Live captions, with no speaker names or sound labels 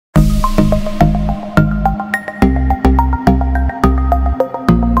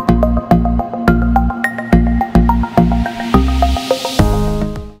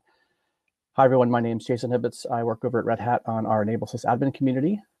Hi, everyone. My name is Jason Hibbets. I work over at Red Hat on our Enable sysadmin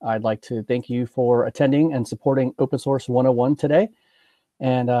community. I'd like to thank you for attending and supporting Open Source 101 today.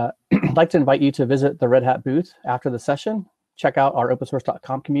 And I'd like to invite you to visit the Red Hat booth after the session. Check out our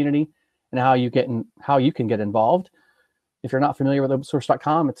opensource.com community and how you can get involved. If you're not familiar with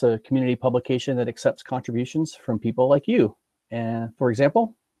opensource.com, it's a community publication that accepts contributions from people like you. And for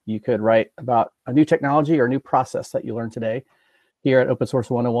example, you could write about a new technology or a new process that you learned today here at Open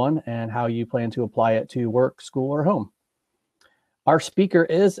Source 101 and how you plan to apply it to work, school, or home. Our speaker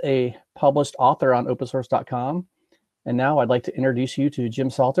is a published author on opensource.com. And now I'd like to introduce you to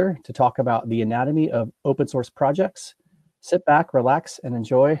Jim Salter to talk about the anatomy of open source projects. Sit back, relax, and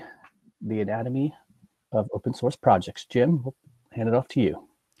enjoy the anatomy of open source projects. Jim, we'll hand it off to you.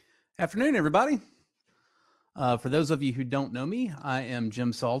 Afternoon, everybody. For those of you who don't know me, I am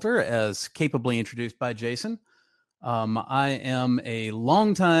Jim Salter, as capably introduced by Jason. I am a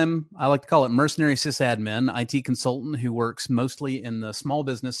longtime, I like to call it mercenary sysadmin, IT consultant who works mostly in the small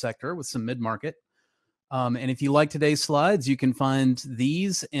business sector with some mid-market. And if you like today's slides, you can find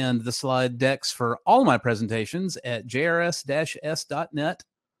these and the slide decks for all my presentations at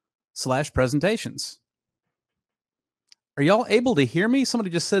jrs-s.net/presentations. Are y'all able to hear me?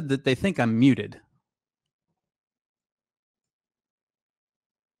 Somebody just said that they think I'm muted.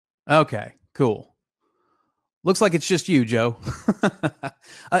 Okay, cool. Looks like it's just you, Joe.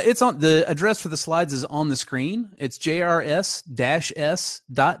 It's on the address for the slides is on the screen. It's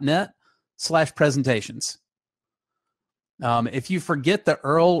jrs-s.net/presentations. If you forget the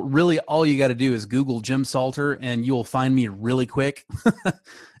URL, really all you got to do is Google Jim Salter and you'll find me really quick.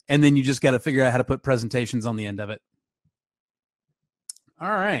 And then you just got to figure out how to put presentations on the end of it. All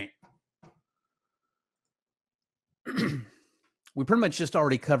right. We pretty much just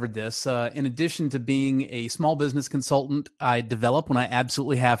already covered this. In addition to being a small business consultant, I develop when I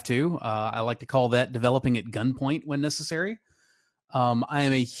absolutely have to. I like to call that developing at gunpoint when necessary. I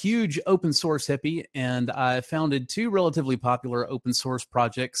am a huge open source hippie, and I founded two relatively popular open source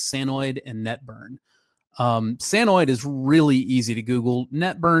projects, Sanoid and NetBurn. Sanoid is really easy to Google.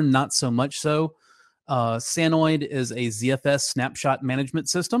 NetBurn, not so much so. Sanoid is a ZFS snapshot management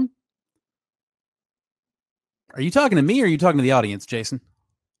system. Are you talking to me or are you talking to the audience, Jason?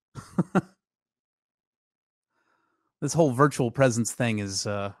 This whole virtual presence thing is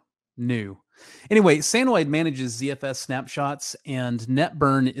new. Anyway, Sanoid manages ZFS snapshots, and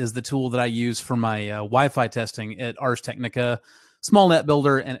NetBurn is the tool that I use for my Wi-Fi testing at Ars Technica, Small Net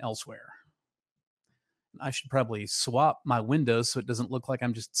Builder, and elsewhere. I should probably swap my windows so it doesn't look like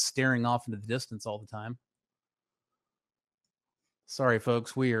I'm just staring off into the distance all the time. Sorry,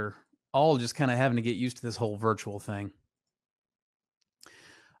 folks. We are all just kind of having to get used to this whole virtual thing.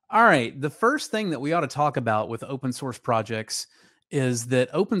 All right. The first thing that we ought to talk about with open source projects is that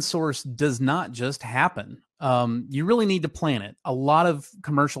open source does not just happen. You really need to plan it. A lot of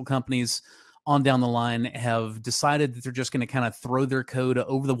commercial companies on down the line have decided that they're just going to kind of throw their code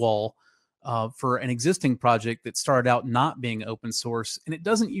over the wall for an existing project that started out not being open source, and it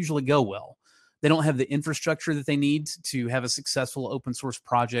doesn't usually go well. They don't have the infrastructure that they need to have a successful open source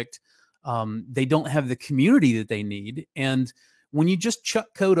project. They don't have the community that they need. And when you just chuck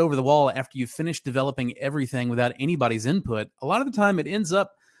code over the wall after you've finished developing everything without anybody's input, a lot of the time it ends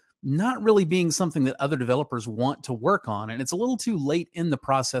up not really being something that other developers want to work on. And it's a little too late in the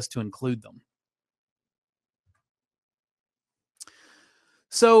process to include them.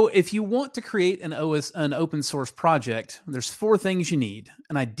 So if you want to create an open source project, there's four things you need: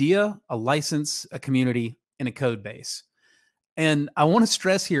 an idea, a license, a community, and a code base. And I want to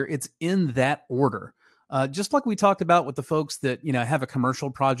stress here, it's in that order. Just like we talked about with the folks that, have a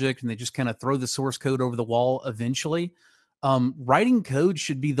commercial project and they just kind of throw the source code over the wall eventually. Writing code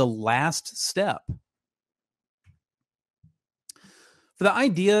should be the last step. For the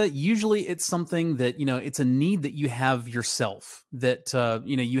idea, usually it's something that, it's a need that you have yourself that,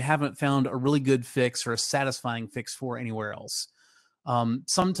 you haven't found a really good fix or a satisfying fix for anywhere else.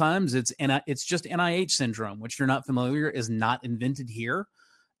 Sometimes it's just NIH syndrome, which you're not familiar, is not invented here.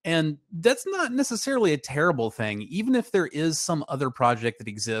 And that's not necessarily a terrible thing, even if there is some other project that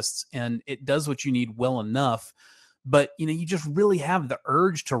exists and it does what you need well enough, but you just really have the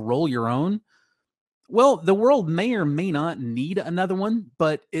urge to roll your own. Well, the world may or may not need another one,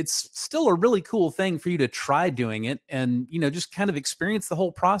 but it's still a really cool thing for you to try doing it and, just kind of experience the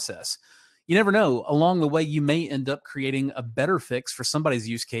whole process. You never know. Along the way, you may end up creating a better fix for somebody's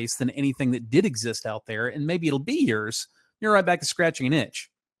use case than anything that did exist out there, and maybe it'll be yours. You're right back to scratching an itch.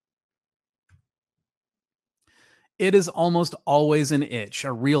 It is almost always an itch,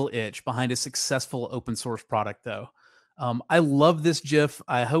 a real itch behind a successful open source product, though. I love this GIF.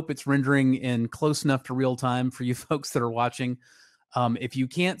 I hope it's rendering in close enough to real time for you folks that are watching. If you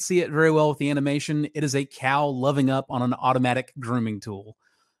can't see it very well with the animation, it is a cow loving up on an automatic grooming tool.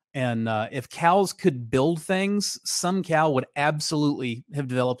 And if cows could build things, some cow would absolutely have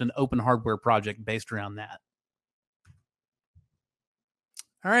developed an open hardware project based around that.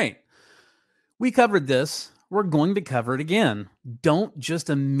 All right. We covered this. We're going to cover it again. Don't just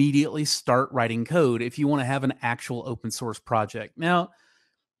immediately start writing code if you want to have an actual open source project. Now,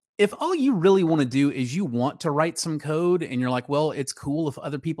 if all you really want to do is you want to write some code and you're like, well, it's cool if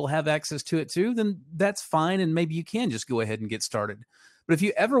other people have access to it too, then that's fine. And maybe you can just go ahead and get started. But if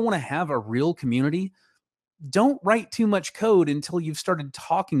you ever want to have a real community, don't write too much code until you've started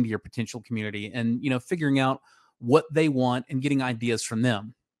talking to your potential community and, figuring out what they want and getting ideas from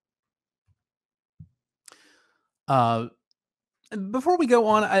them. Before we go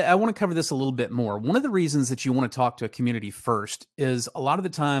on, I want to cover this a little bit more. One of the reasons that you want to talk to a community first is a lot of the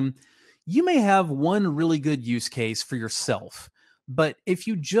time you may have one really good use case for yourself, but if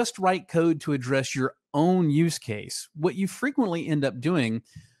you just write code to address your own use case, what you frequently end up doing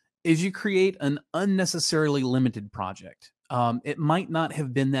is you create an unnecessarily limited project. It might not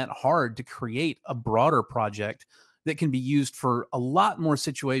have been that hard to create a broader project that can be used for a lot more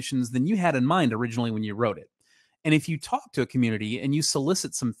situations than you had in mind originally when you wrote it. And if you talk to a community and you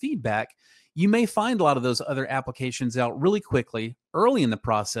solicit some feedback, you may find a lot of those other applications out really quickly, early in the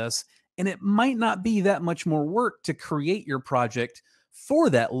process, and it might not be that much more work to create your project for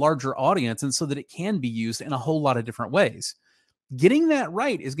that larger audience and so that it can be used in a whole lot of different ways. Getting that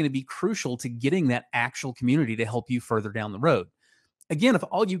right is going to be crucial to getting that actual community to help you further down the road. Again, if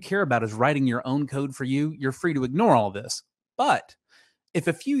all you care about is writing your own code for you, you're free to ignore all this. But if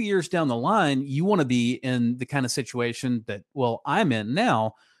a few years down the line, you want to be in the kind of situation that, well, I'm in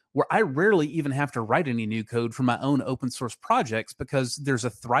now, where I rarely even have to write any new code for my own open source projects because there's a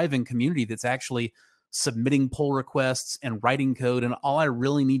thriving community that's actually submitting pull requests and writing code. And all I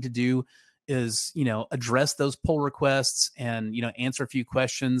really need to do is, address those pull requests and, answer a few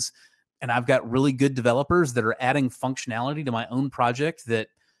questions. And I've got really good developers that are adding functionality to my own project that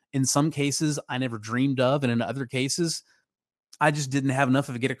in some cases I never dreamed of. And in other cases, I just didn't have enough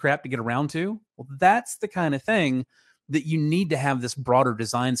of a get a crap to get around to. Well, that's the kind of thing that you need to have this broader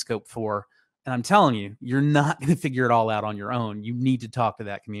design scope for. And I'm telling you, you're not going to figure it all out on your own. You need to talk to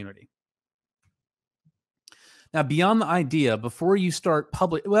that community. Now, beyond the idea, before you start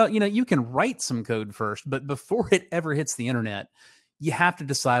you can write some code first, but before it ever hits the internet, you have to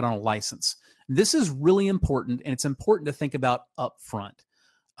decide on a license. This is really important, and it's important to think about upfront.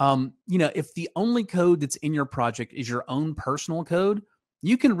 If the only code that's in your project is your own personal code,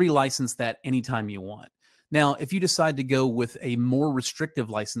 you can relicense that anytime you want. Now, if you decide to go with a more restrictive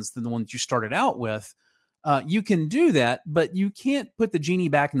license than the one that you started out with, you can do that, but you can't put the genie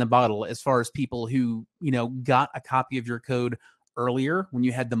back in the bottle as far as people who, got a copy of your code earlier when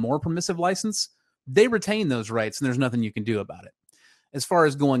you had the more permissive license. They retain those rights and there's nothing you can do about it. As far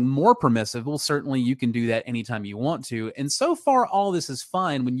as going more permissive, well, certainly you can do that anytime you want to. And so far, all this is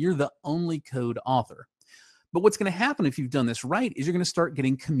fine when you're the only code author. But what's going to happen if you've done this right is you're going to start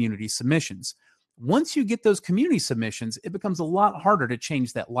getting community submissions. Once you get those community submissions, it becomes a lot harder to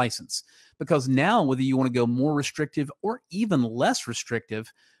change that license because now whether you want to go more restrictive or even less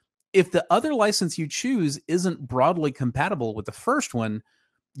restrictive, if the other license you choose isn't broadly compatible with the first one,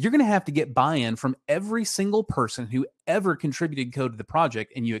 you're going to have to get buy-in from every single person who ever contributed code to the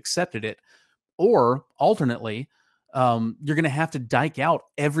project and you accepted it. Or alternately, you're going to have to dike out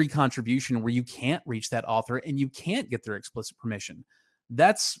every contribution where you can't reach that author and you can't get their explicit permission.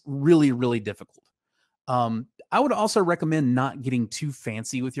 That's really, really difficult. I would also recommend not getting too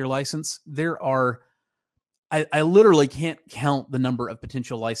fancy with your license. I literally can't count the number of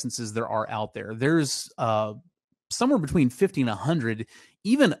potential licenses there are out there. There's somewhere between 50 and 100,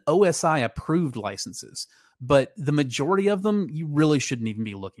 even OSI approved licenses. But the majority of them, you really shouldn't even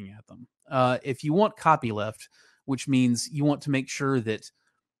be looking at them. If you want copyleft, which means you want to make sure that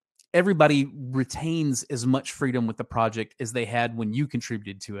everybody retains as much freedom with the project as they had when you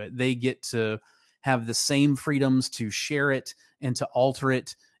contributed to it. They get to have the same freedoms to share it and to alter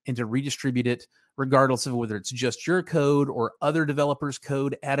it and to redistribute it, regardless of whether it's just your code or other developers'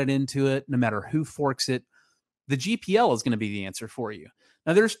 code added into it, no matter who forks it. The GPL is going to be the answer for you.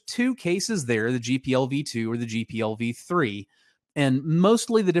 Now, there's two cases there, the GPL v2 or the GPL v3, and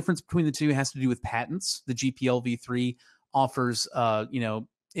mostly the difference between the two has to do with patents. The GPL v3 offers,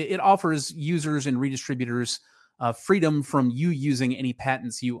 it offers users and redistributors freedom from you using any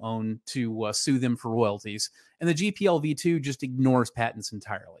patents you own to sue them for royalties. And the GPL v2 just ignores patents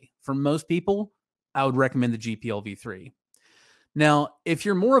entirely. For most people, I would recommend the GPL v3. Now, if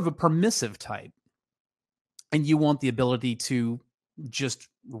you're more of a permissive type and you want the ability to just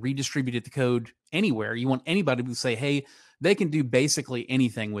redistribute the code anywhere, you want anybody to say, hey, they can do basically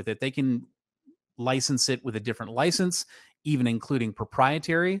anything with it. They can license it with a different license, even including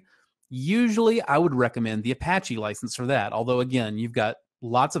proprietary. Usually, I would recommend the Apache license for that. Although, again, you've got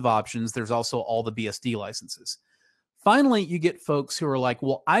lots of options. There's also all the BSD licenses. Finally, you get folks who are like,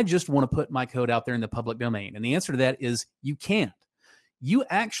 well, I just want to put my code out there in the public domain. And the answer to that is you can't. You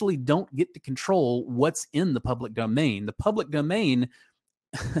actually don't get to control what's in the public domain. The public domain,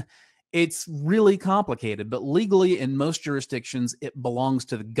 it's really complicated, but legally in most jurisdictions, it belongs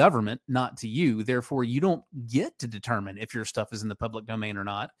to the government, not to you. Therefore, you don't get to determine if your stuff is in the public domain or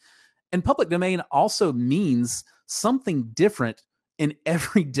not. And public domain also means something different in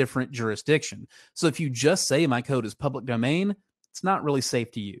every different jurisdiction. So if you just say my code is public domain, it's not really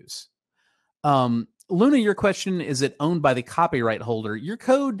safe to use. Luna, your question, is it owned by the copyright holder? Your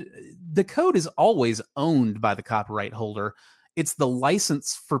code, the code is always owned by the copyright holder. It's the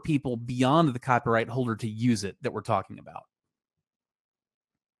license for people beyond the copyright holder to use it that we're talking about.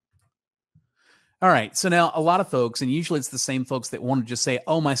 All right, so now a lot of folks, and usually it's the same folks that want to just say,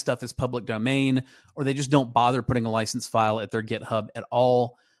 oh, my stuff is public domain, or they just don't bother putting a license file at their GitHub at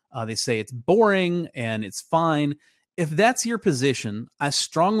all. They say it's boring and it's fine. If that's your position, I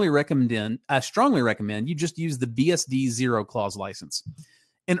strongly recommend you just use the BSD zero clause license.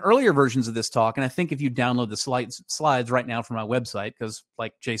 In earlier versions of this talk, and I think if you download the slides right now from my website, because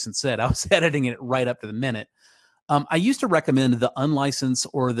like Jason said, I was editing it right up to the minute, I used to recommend the unlicensed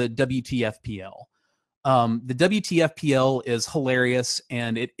or the WTFPL. The WTFPL is hilarious,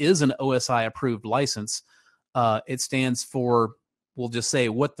 and it is an OSI approved license. It stands for, we'll just say,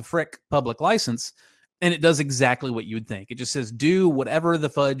 what the frick public license, and it does exactly what you would think. It just says, do whatever the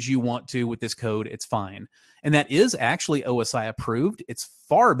fudge you want to with this code, it's fine. And that is actually OSI approved. It's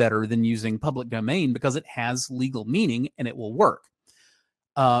far better than using public domain because it has legal meaning and it will work.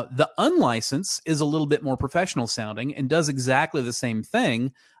 The unlicensed is a little bit more professional sounding and does exactly the same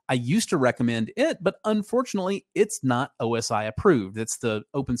thing. I used to recommend it, but unfortunately, it's not OSI approved. It's the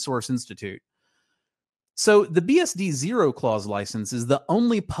Open Source Institute. So the BSD zero clause license is the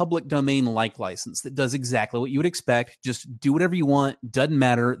only public domain-like license that does exactly what you would expect. Just do whatever you want. Doesn't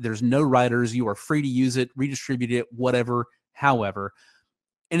matter. There's no writers. You are free to use it, redistribute it, whatever, however.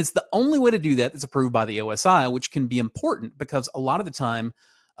 And it's the only way to do that that's approved by the OSI, which can be important because a lot of the time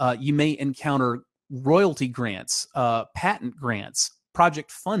you may encounter royalty grants, patent grants,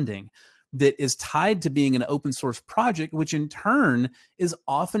 project funding that is tied to being an open source project, which in turn is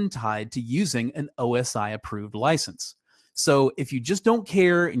often tied to using an OSI approved license. So if you just don't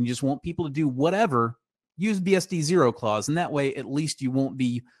care and you just want people to do whatever, use BSD zero clause. And that way, at least you won't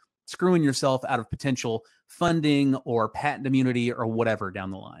be screwing yourself out of potential funding or patent immunity or whatever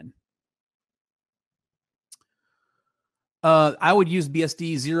down the line. I would use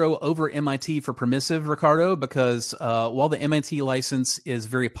BSD 0 over MIT for permissive, Ricardo, because while the MIT license is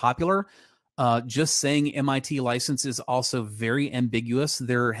very popular, just saying MIT license is also very ambiguous.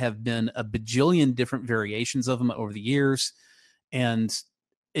 There have been a bajillion different variations of them over the years. And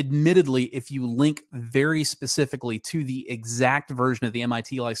admittedly, if you link very specifically to the exact version of the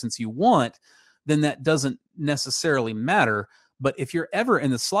MIT license you want, then that doesn't necessarily matter. But if you're ever in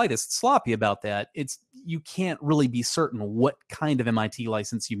the slightest sloppy about that, you can't really be certain what kind of MIT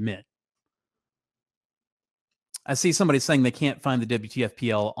license you meant. I see somebody saying they can't find the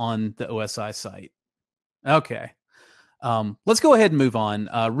WTFPL on the OSI site. Okay. Let's go ahead and move on.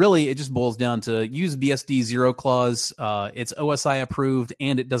 Really, it just boils down to use BSD zero clause. It's OSI approved,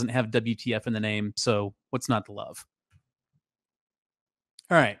 and it doesn't have WTF in the name, so what's not to love?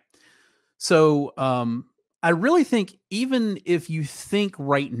 All right. So I really think even if you think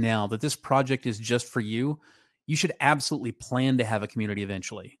right now that this project is just for you, you should absolutely plan to have a community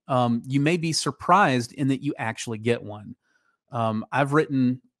eventually. You may be surprised in that you actually get one. I've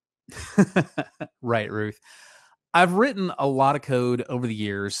written, right, Ruth. I've written a lot of code over the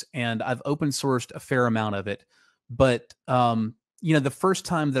years, and I've open sourced a fair amount of it. But the first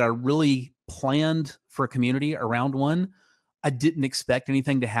time that I really planned for a community around one, I didn't expect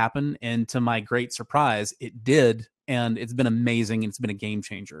anything to happen, and to my great surprise, it did, and it's been amazing, and it's been a game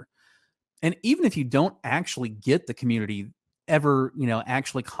changer. And even if you don't actually get the community ever,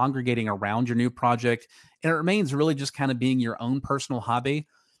 actually congregating around your new project, and it remains really just kind of being your own personal hobby,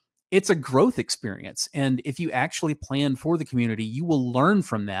 it's a growth experience. And if you actually plan for the community, you will learn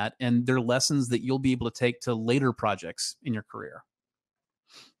from that, and there are lessons that you'll be able to take to later projects in your career.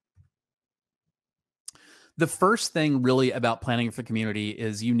 The first thing really about planning for the community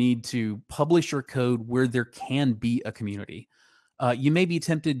is you need to publish your code where there can be a community. You may be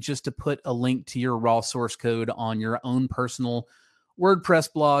tempted just to put a link to your raw source code on your own personal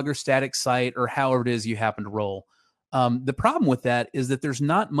WordPress blog or static site or however it is you happen to roll. The problem with that is that there's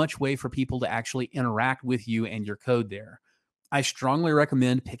not much way for people to actually interact with you and your code there. I strongly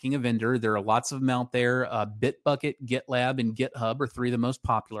recommend picking a vendor. There are lots of them out there. Bitbucket, GitLab, and GitHub are three of the most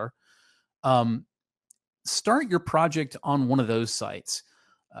popular. Start your project on one of those sites.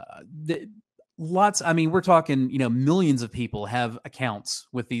 I mean, we're talking, millions of people have accounts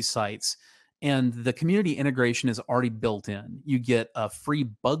with these sites, and the community integration is already built in. You get a free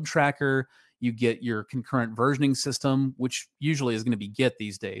bug tracker, you get your concurrent versioning system, which usually is going to be Git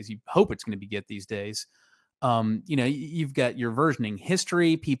these days. You hope it's going to be Git these days. You've got your versioning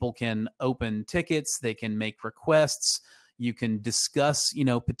history. People can open tickets, they can make requests. You can discuss,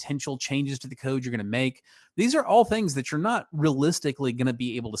 potential changes to the code you're going to make. These are all things that you're not realistically going to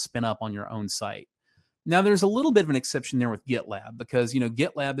be able to spin up on your own site. Now, there's a little bit of an exception there with GitLab because,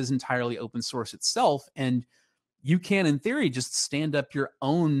 GitLab is entirely open source itself, and you can, in theory, just stand up your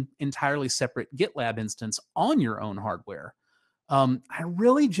own entirely separate GitLab instance on your own hardware. I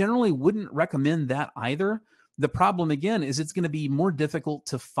really generally wouldn't recommend that either. The problem, again, is it's going to be more difficult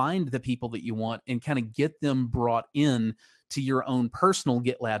to find the people that you want and kind of get them brought in to your own personal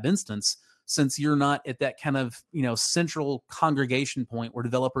GitLab instance, since you're not at that kind of, central congregation point where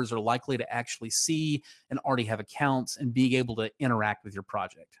developers are likely to actually see and already have accounts and being able to interact with your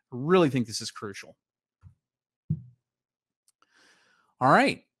project. I really think this is crucial. All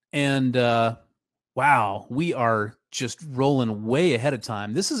right. And wow, we are just rolling way ahead of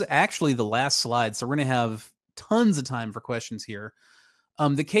time. This is actually the last slide, so we're going to have tons of time for questions here.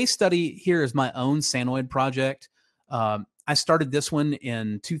 The case study here is my own Sanoid project. I started this one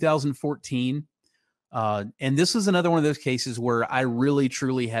in 2014. And this is another one of those cases where I really,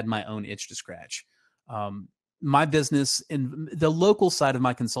 truly had my own itch to scratch. My business and the local side of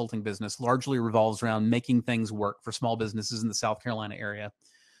my consulting business largely revolves around making things work for small businesses in the South Carolina area.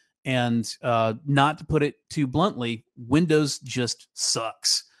 And not to put it too bluntly, Windows just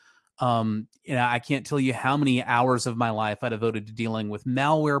sucks. I can't tell you how many hours of my life I devoted to dealing with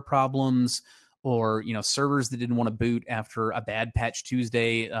malware problems or, servers that didn't want to boot after a bad patch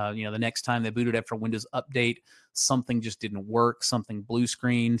Tuesday. The next time they booted after a Windows update, something just didn't work, something blue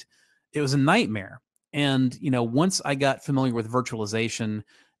screened. It was a nightmare. And, once I got familiar with virtualization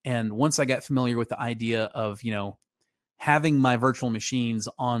and once I got familiar with the idea of, having my virtual machines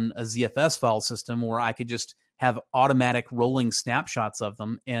on a ZFS file system where I could just have automatic rolling snapshots of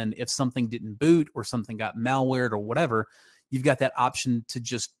them. And if something didn't boot or something got malwared or whatever, you've got that option to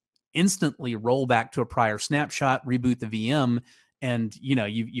just instantly roll back to a prior snapshot, reboot the VM, and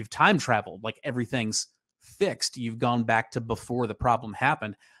you've time traveled. Like everything's fixed. You've gone back to before the problem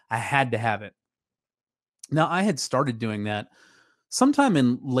happened. I had to have it. Now, I had started doing that sometime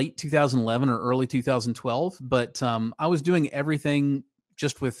in late 2011 or early 2012, but I was doing everything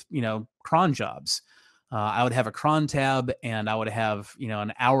just with, cron jobs. I would have a cron tab and I would have,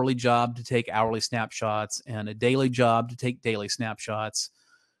 an hourly job to take hourly snapshots and a daily job to take daily snapshots.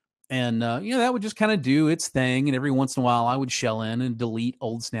 And, that would just kind of do its thing. And every once in a while I would shell in and delete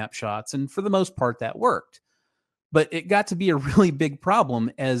old snapshots. And for the most part, that worked. But it got to be a really big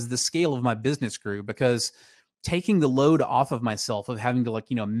problem as the scale of my business grew, because taking the load off of myself of having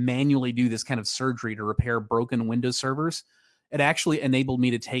to manually do this kind of surgery to repair broken Windows servers, it actually enabled me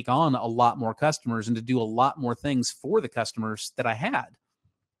to take on a lot more customers and to do a lot more things for the customers that I had.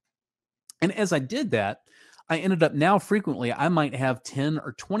 And as I did that, I ended up now frequently, I might have 10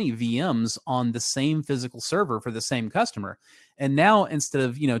 or 20 VMs on the same physical server for the same customer. And now instead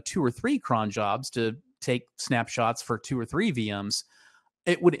of, 2 or 3 cron jobs to take snapshots for 2 or 3 VMs,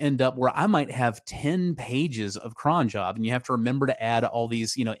 it would end up where I might have 10 pages of cron job, and you have to remember to add all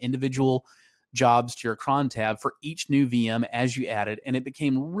these, individual jobs to your cron tab for each new VM as you add it. And it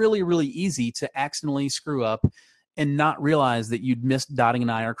became really, really easy to accidentally screw up and not realize that you'd missed dotting an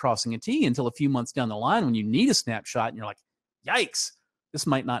I or crossing a T until a few months down the line when you need a snapshot and you're like, yikes, this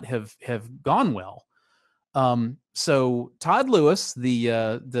might not have gone well. So Todd Lewis,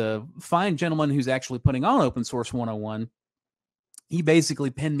 the fine gentleman who's actually putting on Open Source 101, he basically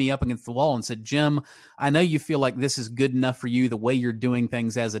pinned me up against the wall and said, Jim, I know you feel like this is good enough for you the way you're doing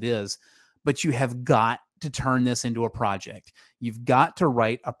things as it is, but you have got to turn this into a project. You've got to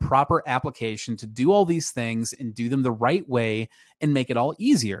write a proper application to do all these things and do them the right way and make it all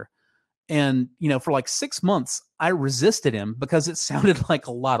easier. And, for like 6 months, I resisted him because it sounded like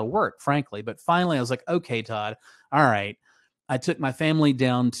a lot of work, frankly. But finally, I was like, okay, Todd, all right. I took my family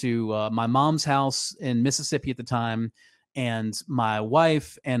down to my mom's house in Mississippi at the time, and my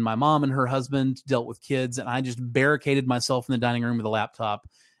wife and my mom and her husband dealt with kids, and I just barricaded myself in the dining room with a laptop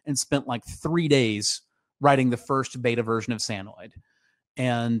and spent like 3 days writing the first beta version of Sanoid.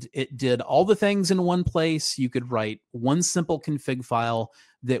 And it did all the things in one place. You could write one simple config file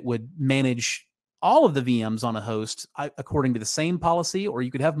that would manage all of the VMs on a host according to the same policy, or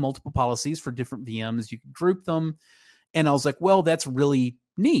you could have multiple policies for different VMs. You could group them. And I was like, well, that's really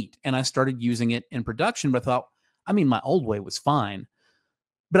neat. And I started using it in production, but I thought, I mean, my old way was fine.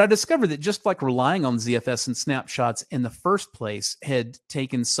 But I discovered that just like relying on ZFS and snapshots in the first place had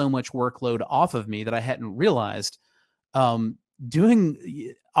taken so much workload off of me that I hadn't realized. Automating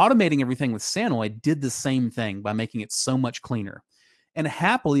everything with Sanoid did the same thing by making it so much cleaner. And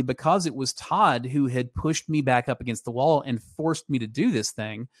happily, because it was Todd who had pushed me back up against the wall and forced me to do this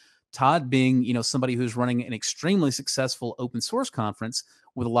thing, Todd being, somebody who's running an extremely successful open source conference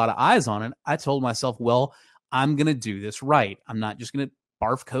with a lot of eyes on it, I told myself, well, I'm going to do this right. I'm not just going to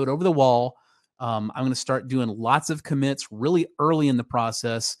barf code over the wall. I'm going to start doing lots of commits really early in the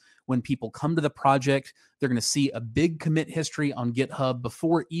process. When people come to the project, they're going to see a big commit history on GitHub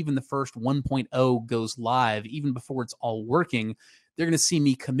before even the first 1.0 goes live, even before it's all working. They're going to see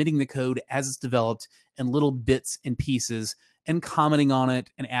me committing the code as it's developed in little bits and pieces and commenting on it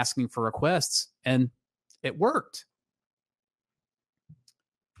and asking for requests. And it worked.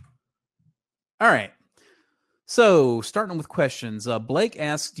 All right. So starting with questions, Blake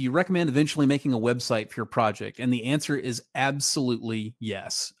asks, do you recommend eventually making a website for your project? And the answer is absolutely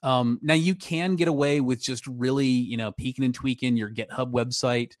yes. Now you can get away with just really, peeking and tweaking your GitHub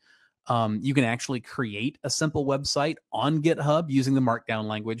website. You can actually create a simple website on GitHub using the Markdown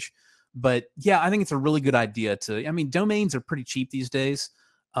language. But yeah, I think it's a really good idea domains are pretty cheap these days.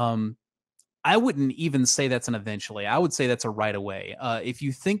 I wouldn't even say that's an eventually. I would say that's a right away. If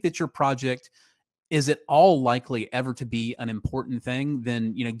you think that your project is at all likely ever to be an important thing,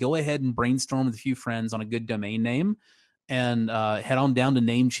 then go ahead and brainstorm with a few friends on a good domain name and head on down to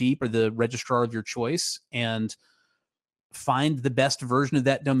Namecheap or the registrar of your choice and find the best version of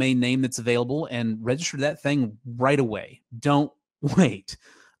that domain name that's available and register that thing right away. Don't wait.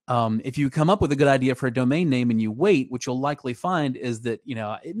 If you come up with a good idea for a domain name and you wait, what you'll likely find is that,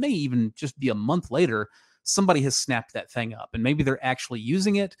 it may even just be a month later, somebody has snapped that thing up and maybe they're actually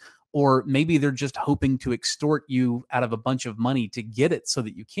using it, or maybe they're just hoping to extort you out of a bunch of money to get it so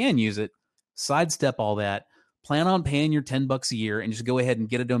that you can use it. Sidestep all that. Plan on paying your $10 a year and just go ahead and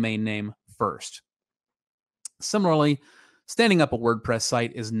get a domain name first. Similarly, standing up a WordPress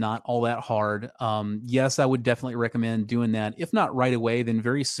site is not all that hard. Yes, I would definitely recommend doing that. If not right away, then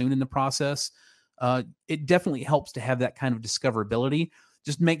very soon in the process. It definitely helps to have that kind of discoverability.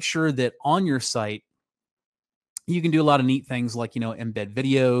 Just make sure that on your site, you can do a lot of neat things like, embed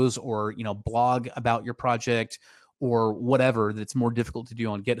videos or, blog about your project or whatever that's more difficult to do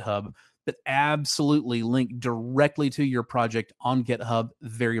on GitHub, but absolutely link directly to your project on GitHub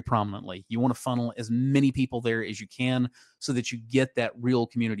very prominently. You want to funnel as many people there as you can so that you get that real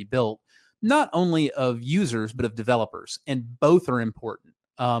community built, not only of users, but of developers, and both are important.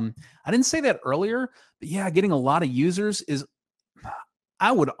 I didn't say that earlier, but yeah, getting a lot of users is,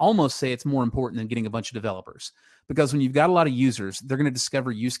 I would almost say it's more important than getting a bunch of developers, because when you've got a lot of users, they're going to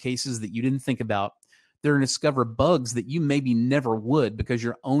discover use cases that you didn't think about. They're going to discover bugs that you maybe never would because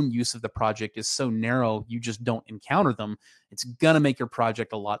your own use of the project is so narrow, you just don't encounter them. It's going to make your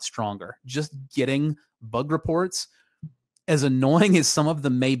project a lot stronger. Just getting bug reports, as annoying as some of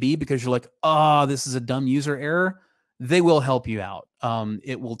them may be because you're like, oh, this is a dumb user error, they will help you out.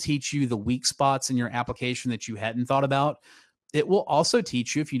 It will teach you the weak spots in your application that you hadn't thought about. It will also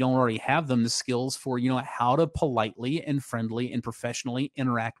teach you, if you don't already have them, the skills for, how to politely and friendly and professionally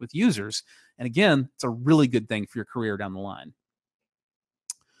interact with users. And again, it's a really good thing for your career down the line.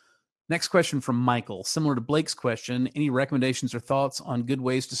 Next question from Michael. Similar to Blake's question, any recommendations or thoughts on good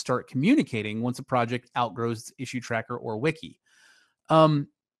ways to start communicating once a project outgrows its issue tracker or wiki?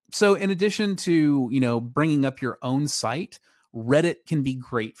 So in addition to, bringing up your own site, Reddit can be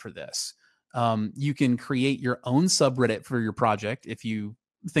great for this. You can create your own subreddit for your project if you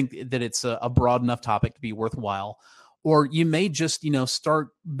think that it's a broad enough topic to be worthwhile. Or you may just, start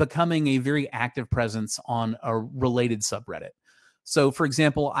becoming a very active presence on a related subreddit. So, for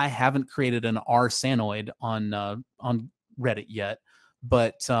example, I haven't created an Ars Sanoid on Reddit yet,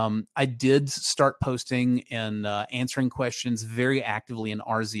 but I did start posting and answering questions very actively in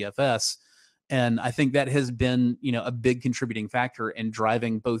RZFS. And I think that has been, a big contributing factor in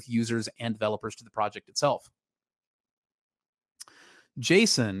driving both users and developers to the project itself.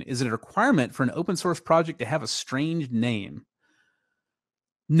 Jason, is it a requirement for an open source project to have a strange name?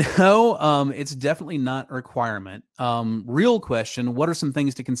 No, it's definitely not a requirement. Real question, what are some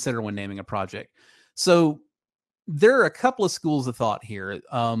things to consider when naming a project? So there are a couple of schools of thought here.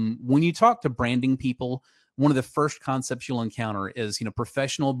 When you talk to branding people, one of the first concepts you'll encounter is,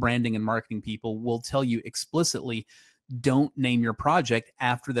 professional branding and marketing people will tell you explicitly, don't name your project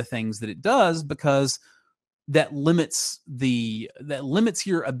after the things that it does, because that limits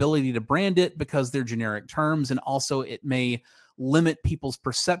your ability to brand it, because they're generic terms, and also it may limit people's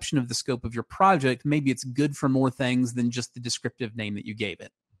perception of the scope of your project. Maybe it's good for more things than just the descriptive name that you gave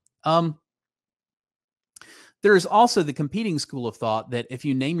it. There is also the competing school of thought that if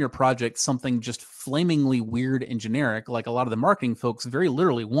you name your project something just flamingly weird and generic, like a lot of the marketing folks very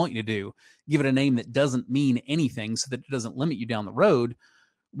literally want you to do, give it a name that doesn't mean anything so that it doesn't limit you down the road,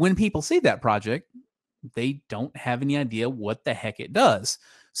 when people see that project, they don't have any idea what the heck it does.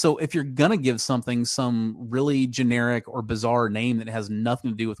 So if you're going to give something some really generic or bizarre name that has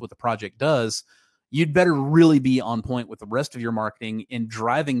nothing to do with what the project does, you'd better really be on point with the rest of your marketing in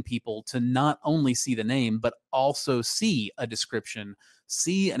driving people to not only see the name, but also see a description,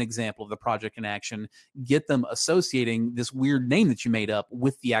 see an example of the project in action, get them associating this weird name that you made up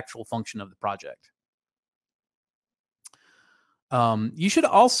with the actual function of the project. You should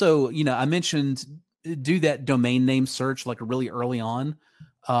also, I mentioned do that domain name search like really early on.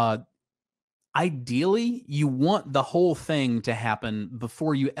 Ideally, you want the whole thing to happen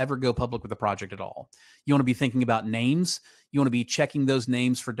before you ever go public with a project at all. You want to be thinking about names. You want to be checking those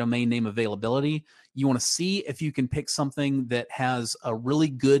names for domain name availability. You want to see if you can pick something that has a really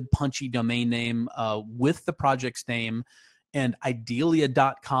good punchy domain name with the project's name, and ideally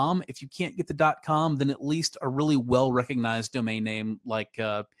a .com. If you can't get the .com, then at least a really well-recognized domain name like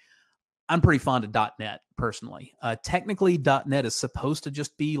I'm pretty fond of .net personally. Technically, .net is supposed to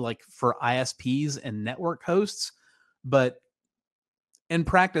just be like for ISPs and network hosts, but in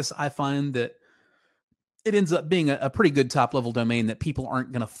practice, I find that it ends up being a pretty good top-level domain that people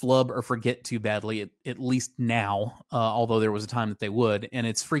aren't going to flub or forget too badly, at least now, although there was a time that they would, and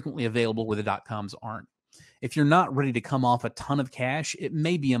it's frequently available where the .coms aren't. If you're not ready to come off a ton of cash, it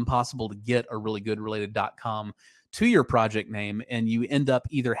may be impossible to get a really good related .com to your project name, and you end up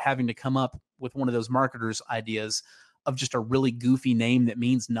either having to come up with one of those marketers' ideas of just a really goofy name that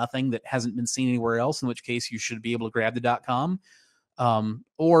means nothing, that hasn't been seen anywhere else, in which case you should be able to grab the .com,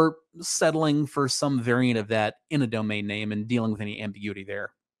 or settling for some variant of that in a domain name and dealing with any ambiguity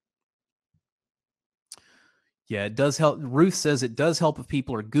there. Yeah, it does help. Ruth says it does help if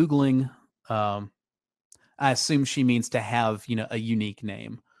people are Googling. I assume she means to have, a unique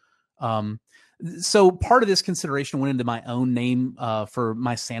name. So part of this consideration went into my own name for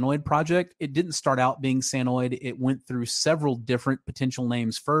my Sanoid project. It didn't start out being Sanoid. It went through several different potential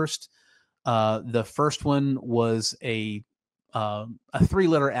names first. The first one was a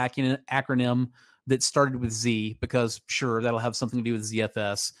 3-letter acronym that started with Z, because sure, that'll have something to do with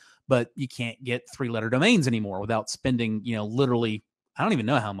ZFS, but you can't get 3-letter domains anymore without spending, literally, I don't even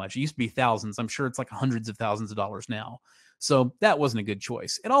know how much. It used to be thousands. I'm sure it's like hundreds of thousands of dollars now. So that wasn't a good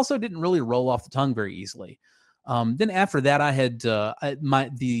choice. It also didn't really roll off the tongue very easily. Then after that, I had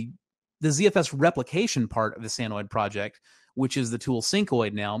the ZFS replication part of the Sanoid project, which is the tool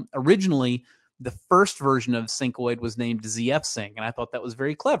Syncoid now. Originally, the first version of Syncoid was named ZF Sync, and I thought that was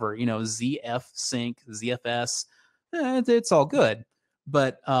very clever. ZF Sync, ZFS, it's all good.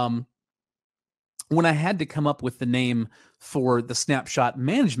 But when I had to come up with the name for the snapshot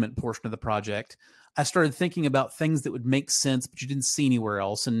management portion of the project, I started thinking about things that would make sense, but you didn't see anywhere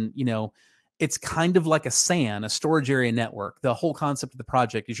else. And, it's kind of like a SAN, a storage area network. The whole concept of the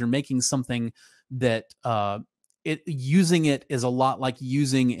project is you're making something that using it is a lot like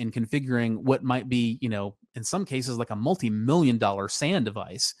using and configuring what might be, in some cases, like a multi-million-dollar SAN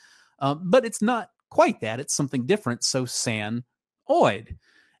device. But it's not quite that. It's something different. So Sanoid.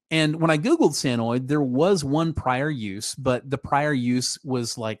 And when I Googled Sanoid, there was one prior use, but the prior use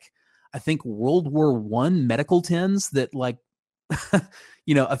was like, I think World War I medical tins that, like,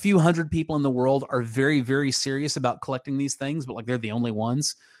 a few hundred people in the world are very, very serious about collecting these things, but like they're the only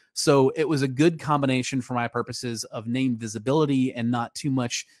ones. So it was a good combination for my purposes of name visibility and not too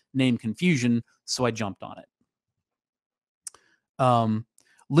much name confusion. So I jumped on it.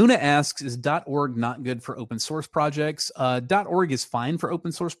 Luna asks, is .org not good for open source projects? .org is fine for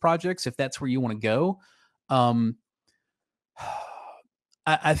open source projects if that's where you want to go.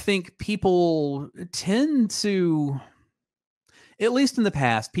 I think people tend to, at least in the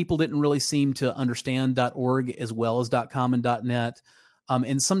past, people didn't really seem to understand .org as well as .com and .net.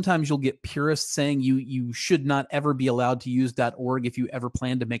 And sometimes you'll get purists saying you should not ever be allowed to use .org if you ever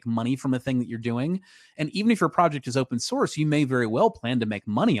plan to make money from a thing that you're doing. And even if your project is open source, you may very well plan to make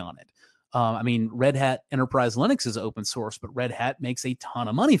money on it. I mean, Red Hat Enterprise Linux is open source, but Red Hat makes a ton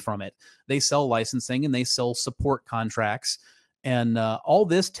of money from it. They sell licensing and they sell support contracts. And all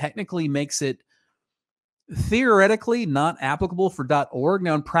this technically makes it theoretically not applicable for .org.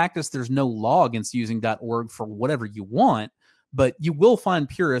 Now, in practice, there's no law against using .org for whatever you want, but you will find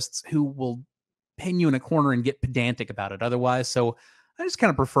purists who will pin you in a corner and get pedantic about it otherwise. So I just kind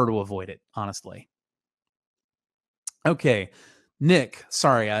of prefer to avoid it, honestly. Okay, Nick,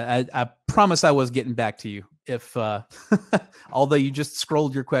 sorry, I promise I was getting back to you. If although you just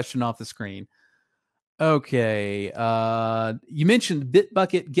scrolled your question off the screen. Okay, you mentioned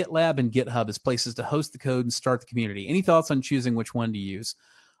Bitbucket, GitLab, and GitHub as places to host the code and start the community. Any thoughts on choosing which one to use?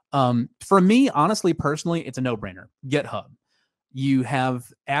 For me, honestly, personally, it's a no-brainer. GitHub. You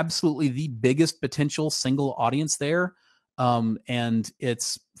have absolutely the biggest potential single audience there, and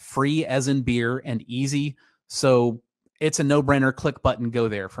it's free as in beer and easy. So it's a no-brainer. Click button, go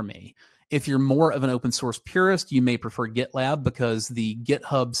there for me. If you're more of an open source purist, you may prefer GitLab because the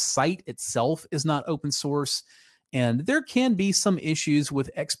GitHub site itself is not open source. And there can be some issues with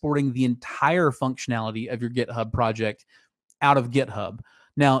exporting the entire functionality of your GitHub project out of GitHub.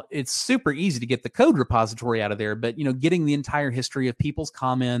 Now, it's super easy to get the code repository out of there, but getting the entire history of people's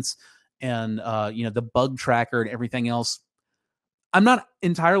comments and the bug tracker and everything else, I'm not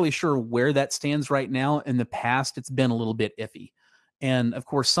entirely sure where that stands right now. In the past, it's been a little bit iffy. And of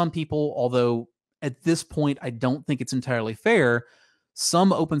course, some people, although at this point, I don't think it's entirely fair,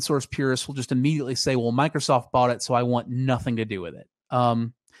 some open source purists will just immediately say, well, Microsoft bought it, so I want nothing to do with it.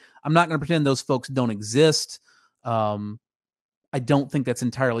 I'm not going to pretend those folks don't exist. I don't think that's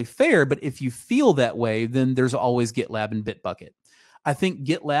entirely fair, but if you feel that way, then there's always GitLab and Bitbucket. I think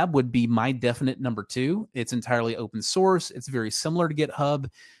GitLab would be my definite number 2. It's entirely open source. It's very similar to GitHub.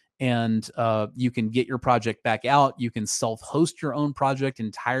 And you can get your project back out. You can self-host your own project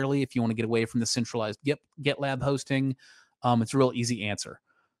entirely if you want to get away from the centralized GitLab hosting. It's a real easy answer.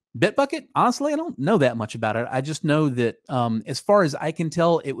 Bitbucket, honestly, I don't know that much about it. I just know that as far as I can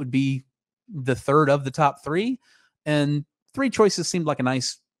tell, it would be the third of the top 3. And 3 choices seemed like a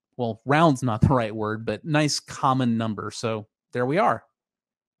nice, well, round's not the right word, but nice common number. So there we are.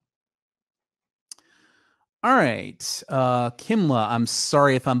 All right. Kimla, I'm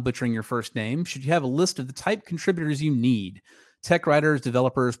sorry if I'm butchering your first name. Should you have a list of the type contributors you need? Tech writers,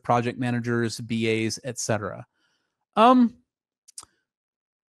 developers, project managers, BAs, etc.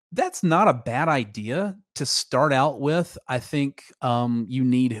 That's not a bad idea to start out with. I think you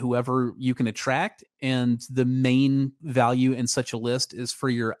need whoever you can attract. And the main value in such a list is for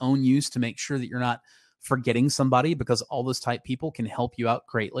your own use to make sure that you're not forgetting somebody, because all those type people can help you out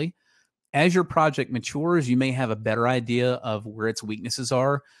greatly. As your project matures, you may have a better idea of where its weaknesses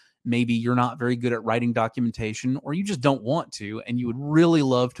are. Maybe you're not very good at writing documentation, or you just don't want to, and you would really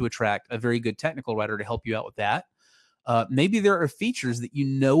love to attract a very good technical writer to help you out with that. Maybe there are features that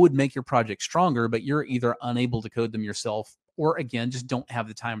would make your project stronger, but you're either unable to code them yourself, or again, just don't have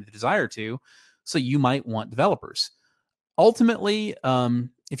the time or the desire to. So you might want developers. Ultimately,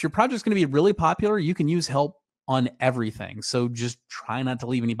 if your project's going to be really popular, you can use help on everything. So just try not to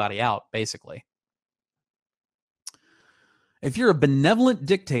leave anybody out, basically. If you're a benevolent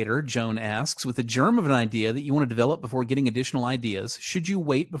dictator, Joan asks, with a germ of an idea that you want to develop before getting additional ideas, should you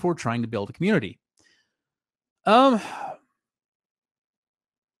wait before trying to build a community?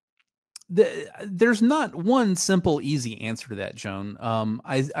 There's not one simple, easy answer to that, Joan.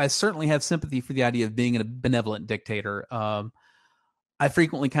 I certainly have sympathy for the idea of being a benevolent dictator. I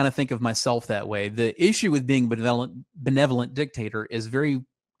frequently kind of think of myself that way. The issue with being benevolent dictator is very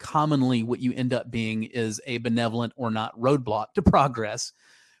commonly what you end up being is a benevolent or not roadblock to progress,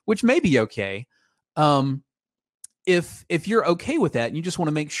 which may be okay. If you're okay with that and you just want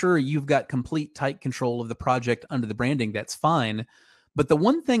to make sure you've got complete tight control of the project under the branding, that's fine. But the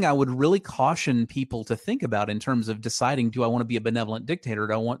one thing I would really caution people to think about in terms of deciding, do I want to be a benevolent dictator?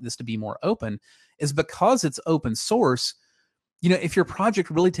 Do I want this to be more open? Is because it's open source. If your project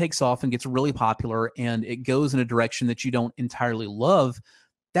really takes off and gets really popular and it goes in a direction that you don't entirely love,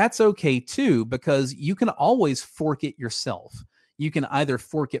 that's okay too, because you can always fork it yourself. You can either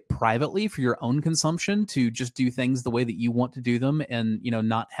fork it privately for your own consumption to just do things the way that you want to do them and,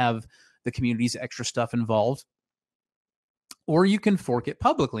 not have the community's extra stuff involved. Or you can fork it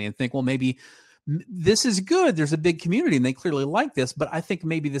publicly and think, well, maybe this is good. There's a big community and they clearly like this, but I think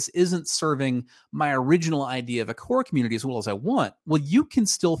maybe this isn't serving my original idea of a core community as well as I want. Well, you can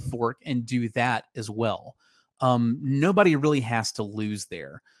still fork and do that as well. nobody really has to lose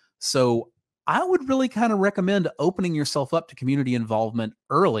there. So I would really kind of recommend opening yourself up to community involvement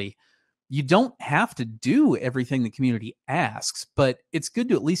early. You don't have to do everything the community asks, but it's good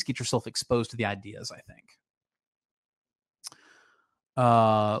to at least get yourself exposed to the ideas, I think.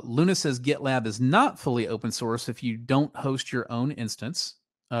 Luna says GitLab is not fully open source if you don't host your own instance.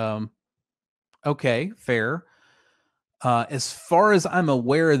 Okay, fair. As far as I'm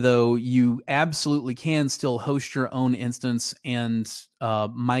aware, though, you absolutely can still host your own instance and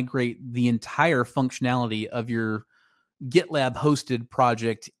migrate the entire functionality of your GitLab hosted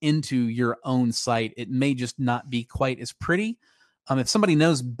project into your own site. It may just not be quite as pretty. If somebody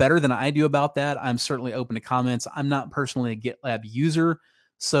knows better than I do about that, I'm certainly open to comments. I'm not personally a GitLab user,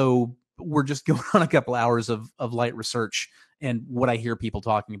 so we're just going on a couple hours of light research and what I hear people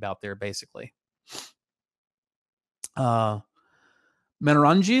talking about there, basically. Menaranjith,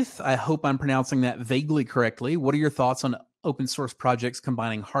 I hope I'm pronouncing that vaguely correctly. What are your thoughts on open source projects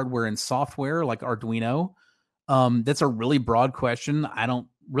combining hardware and software like Arduino? That's a really broad question. I don't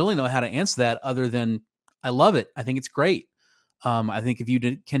really know how to answer that other than I love it. I think it's great. I think if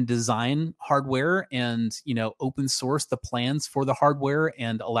you can design hardware and open source the plans for the hardware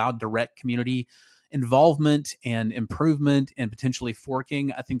and allow direct community involvement and improvement and potentially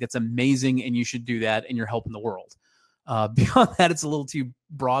forking, I think that's amazing, and you should do that, and you're helping the world. Beyond that, it's a little too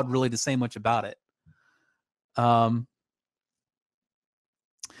broad, really, to say much about it.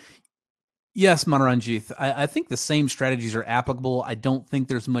 Yes, Manoranjith, I think the same strategies are applicable. I don't think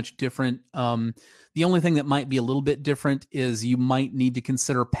there's much different. The only thing that might be a little bit different is you might need to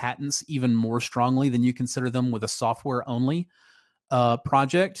consider patents even more strongly than you consider them with a software-only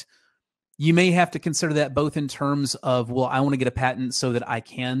project. You may have to consider that both in terms of, well, I want to get a patent so that I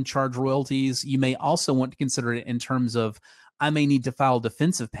can charge royalties. You may also want to consider it in terms of, I may need to file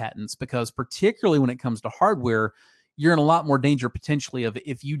defensive patents, because particularly when it comes to hardware, you're in a lot more danger potentially of,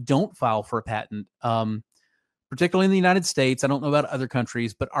 if you don't file for a patent, particularly in the United States. I don't know about other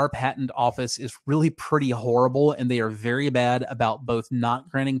countries, but our patent office is really pretty horrible, and they are very bad about both not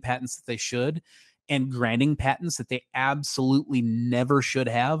granting patents that they should and granting patents that they absolutely never should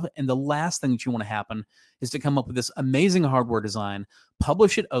have. And the last thing that you want to happen is to come up with this amazing hardware design,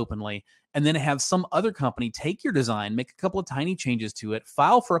 publish it openly, and then have some other company take your design, make a couple of tiny changes to it,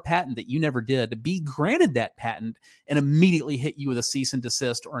 file for a patent that you never did, be granted that patent, and immediately hit you with a cease and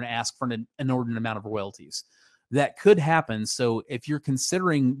desist or an ask for an inordinate amount of royalties. That could happen. So if you're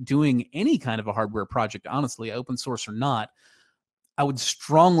considering doing any kind of a hardware project, honestly, open source or not, I would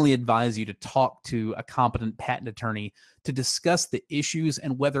strongly advise you to talk to a competent patent attorney to discuss the issues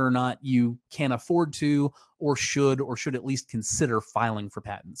and whether or not you can afford to or should at least consider filing for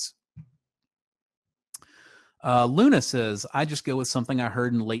patents. Luna says, I just go with something I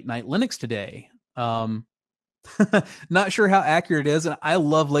heard in Late Night Linux today. Not sure how accurate it is. And I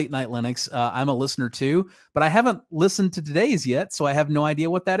love Late Night Linux. I'm a listener too, but I haven't listened to today's yet, so I have no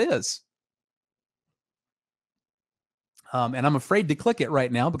idea what that is. And I'm afraid to click it right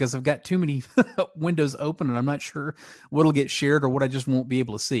now because I've got too many windows open and I'm not sure what'll get shared or what I just won't be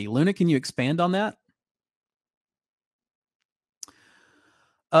able to see. Luna, can you expand on that?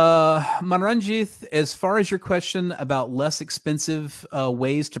 Manranjith, as far as your question about less expensive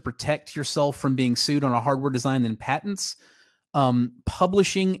ways to protect yourself from being sued on a hardware design than patents,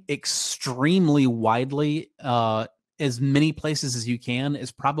 publishing extremely widely, as many places as you can,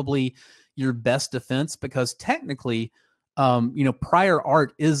 is probably your best defense, because technically, prior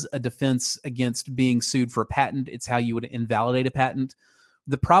art is a defense against being sued for a patent. It's how you would invalidate a patent.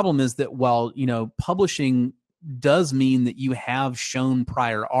 The problem is that while, publishing does mean that you have shown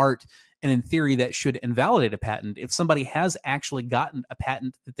prior art, and in theory that should invalidate a patent, if somebody has actually gotten a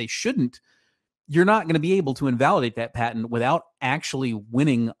patent that they shouldn't, you're not going to be able to invalidate that patent without actually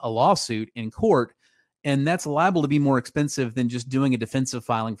winning a lawsuit in court. And that's liable to be more expensive than just doing a defensive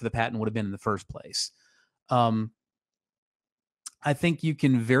filing for the patent would have been in the first place. I think you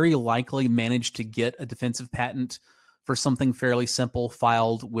can very likely manage to get a defensive patent for something fairly simple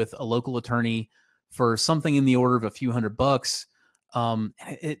filed with a local attorney for something in the order of a few $100.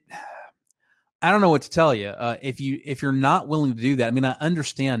 I don't know what to tell you. If you're not willing to do that, I mean, I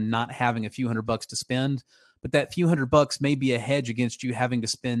understand not having a few $100 to spend, but that few $100 may be a hedge against you having to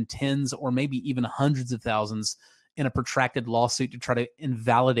spend tens or maybe even hundreds of thousands in a protracted lawsuit to try to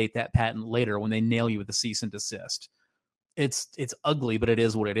invalidate that patent later when they nail you with a cease and desist. It's ugly, but it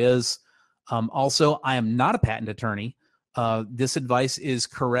is what it is. Also, I am not a patent attorney. This advice is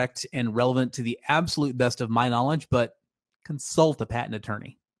correct and relevant to the absolute best of my knowledge, but consult a patent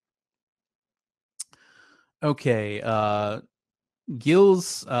attorney. Okay.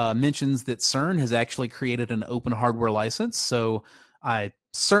 Gills mentions that CERN has actually created an open hardware license. So I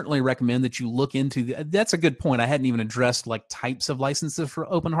certainly recommend that you look into that's a good point. I hadn't even addressed like types of licenses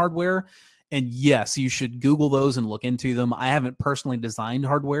for open hardware. And yes, you should Google those and look into them. I haven't personally designed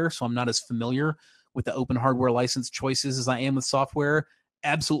hardware, so I'm not as familiar with the open hardware license choices as I am with software.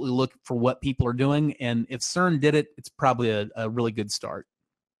 Absolutely look for what people are doing. And if CERN did it, it's probably a really good start.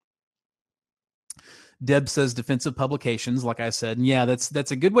 Deb says defensive publications, like I said. And yeah,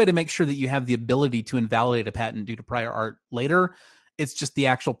 that's a good way to make sure that you have the ability to invalidate a patent due to prior art later. It's just the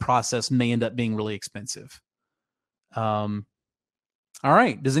actual process may end up being really expensive. All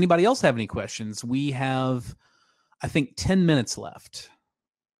right. Does anybody else have any questions? We have, I think, 10 minutes left.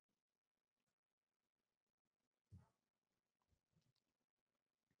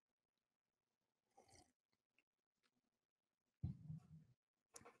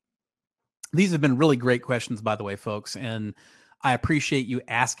 These have been really great questions, by the way, folks, and I appreciate you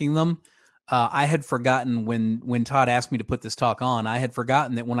asking them. I had forgotten when Todd asked me to put this talk on, I had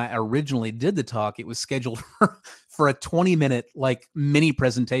forgotten that when I originally did the talk, it was scheduled for a 20-minute like mini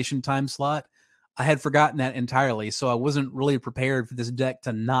presentation time slot. I had forgotten that entirely, so I wasn't really prepared for this deck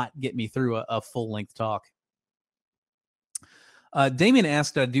to not get me through a full-length talk. Damien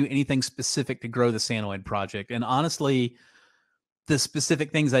asked, did I do anything specific to grow the Sanoid project? And honestly, the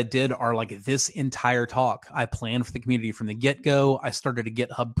specific things I did are like this entire talk. I planned for the community from the get-go. I started a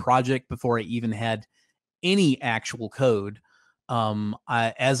GitHub project before I even had any actual code.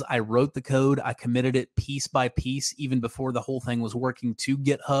 As I wrote the code, I committed it piece by piece, even before the whole thing was working to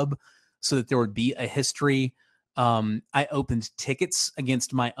GitHub, so that there would be a history. I opened tickets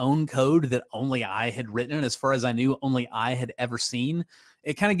against my own code that only I had written, and as far as I knew, only I had ever seen.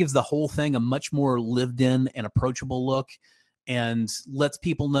 It kind of gives the whole thing a much more lived-in and approachable look, and lets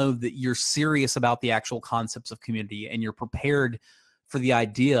people know that you're serious about the actual concepts of community and you're prepared for the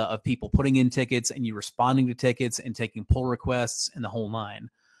idea of people putting in tickets and you responding to tickets and taking pull requests and the whole nine.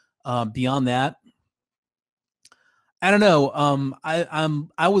 Beyond that, I don't know.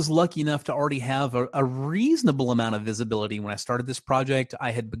 I was lucky enough to already have a reasonable amount of visibility when I started this project.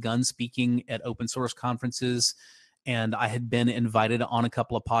 I had begun speaking at open source conferences, and I had been invited on a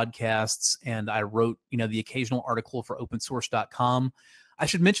couple of podcasts, and I wrote, the occasional article for opensource.com. I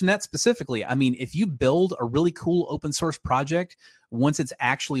should mention that specifically. I mean, if you build a really cool open source project, once it's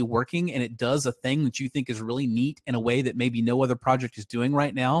actually working and it does a thing that you think is really neat in a way that maybe no other project is doing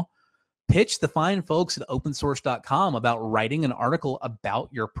right now, pitch the fine folks at opensource.com about writing an article about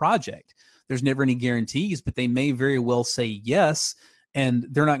your project. There's never any guarantees, but they may very well say yes, and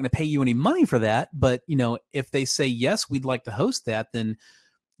they're not going to pay you any money for that. But, if they say, yes, we'd like to host that, then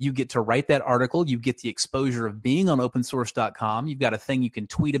you get to write that article. You get the exposure of being on opensource.com. You've got a thing you can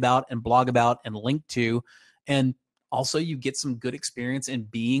tweet about and blog about and link to. And also you get some good experience in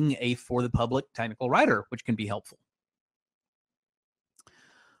being a for the public technical writer, which can be helpful.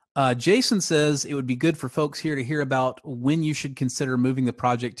 Jason says it would be good for folks here to hear about when you should consider moving the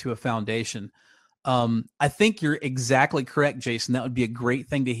project to a foundation. I think you're exactly correct, Jason. That would be a great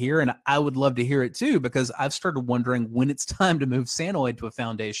thing to hear, and I would love to hear it too, because I've started wondering when it's time to move Sanoid to a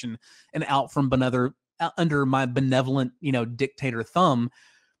foundation and out from under my benevolent, dictator thumb.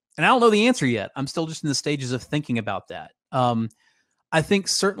 And I don't know the answer yet. I'm still just in the stages of thinking about that. I think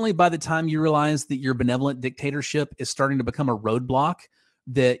certainly by the time you realize that your benevolent dictatorship is starting to become a roadblock,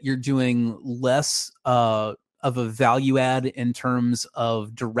 that you're doing less of a value add in terms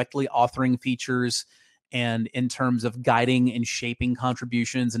of directly authoring features and in terms of guiding and shaping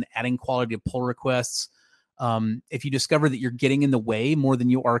contributions and adding quality to pull requests. If you discover that you're getting in the way more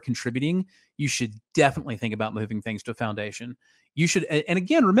than you are contributing, you should definitely think about moving things to a foundation. You should, and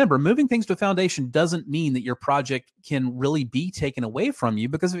again, remember, moving things to a foundation doesn't mean that your project can really be taken away from you,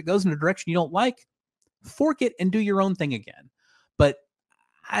 because if it goes in a direction you don't like, fork it and do your own thing again. But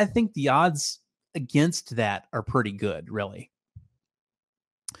I think the odds against that are pretty good, really.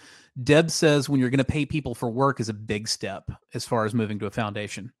 Deb says when you're going to pay people for work is a big step as far as moving to a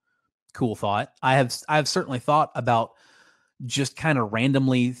foundation. Cool thought. I've certainly thought about just kind of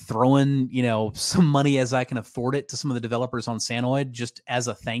randomly throwing, some money as I can afford it to some of the developers on Sanoid just as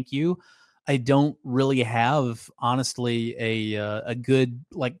a thank you. I don't really have, honestly, a good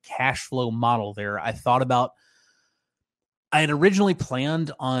like cash flow model there. I had originally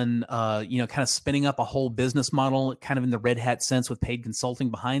planned on, kind of spinning up a whole business model, kind of in the Red Hat sense with paid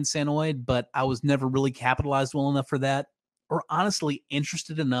consulting behind Sanoid, but I was never really capitalized well enough for that, or honestly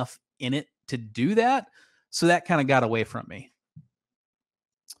interested enough in it to do that. So that kind of got away from me.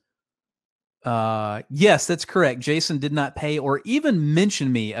 Yes, that's correct. Jason did not pay or even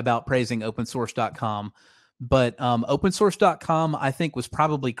mention me about praising opensource.com, But opensource.com, I think, was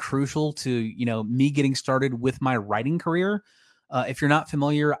probably crucial to, me getting started with my writing career. If you're not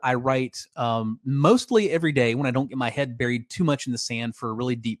familiar, I write mostly every day when I don't get my head buried too much in the sand for a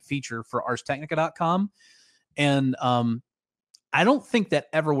really deep feature for arstechnica.com. And I don't think that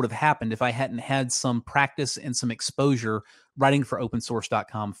ever would have happened if I hadn't had some practice and some exposure writing for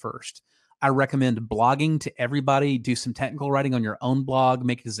opensource.com first. I recommend blogging to everybody. Do some technical writing on your own blog.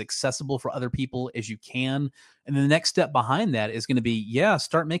 Make it as accessible for other people as you can. And then the next step behind that is going to be,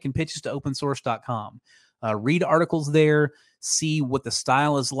 start making pitches to opensource.com. Read articles there, see what the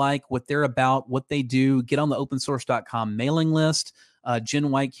style is like, what they're about, what they do. Get on the opensource.com mailing list. Jen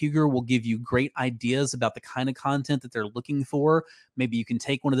White-Huger will give you great ideas about the kind of content that they're looking for. Maybe you can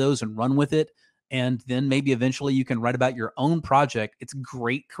take one of those and run with it. And then maybe eventually you can write about your own project. It's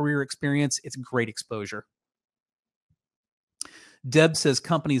great career experience. It's great exposure. Deb says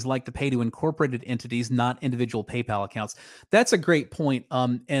companies like to pay to incorporated entities, not individual PayPal accounts. That's a great point.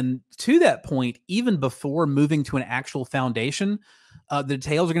 And to that point, even before moving to an actual foundation, the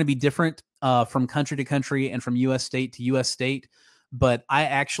details are going to be different from country to country and from U.S. state to U.S. state. But I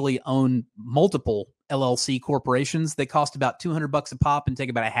actually own multiple LLC corporations. They cost about $200 a pop and take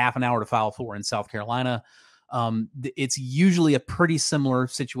about a half an hour to file for in South Carolina. It's usually a pretty similar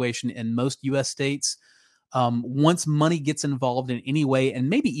situation in most U.S. states. Once money gets involved in any way, and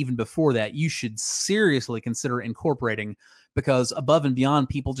maybe even before that, you should seriously consider incorporating, because above and beyond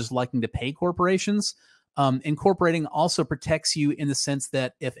people just liking to pay corporations, incorporating also protects you in the sense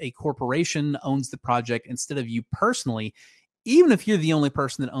that if a corporation owns the project instead of you personally, even if you're the only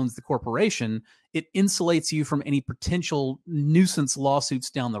person that owns the corporation, it insulates you from any potential nuisance lawsuits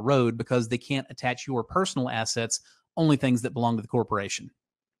down the road because they can't attach your personal assets, only things that belong to the corporation.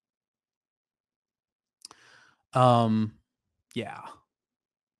 Yeah.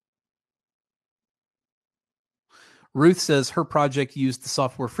 Ruth says her project used the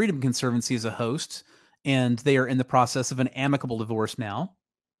Software Freedom Conservancy as a host, and they are in the process of an amicable divorce now.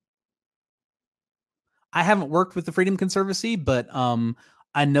 I haven't worked with the Freedom Conservancy, but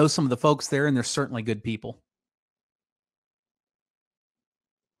I know some of the folks there, and they're certainly good people.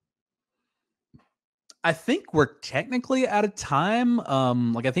 I think we're technically out of time.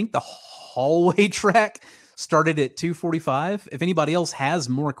 I think the hallway track started at 2:45. If anybody else has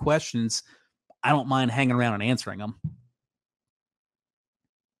more questions, I don't mind hanging around and answering them.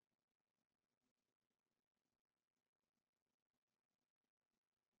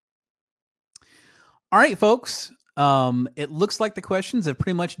 All right, folks. It looks like the questions have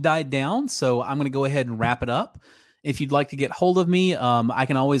pretty much died down, so I'm going to go ahead and wrap it up. If you'd like to get hold of me, I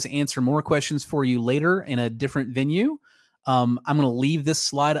can always answer more questions for you later in a different venue. I'm going to leave this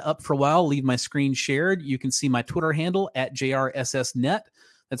slide up for a while, leave my screen shared. You can see my Twitter handle at JRSSNet.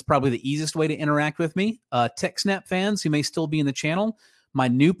 That's probably the easiest way to interact with me. TechSnap fans who may still be in the channel, my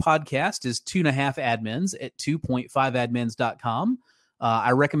new podcast is 2.5 Admins at 2.5admins.com.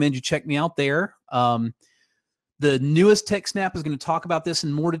 I recommend you check me out there. The newest TechSnap is going to talk about this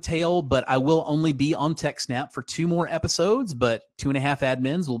in more detail, but I will only be on TechSnap for 2 more episodes, but 2.5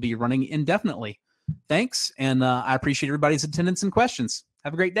 Admins will be running indefinitely. Thanks, and I appreciate everybody's attendance and questions.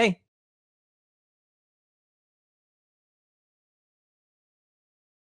 Have a great day.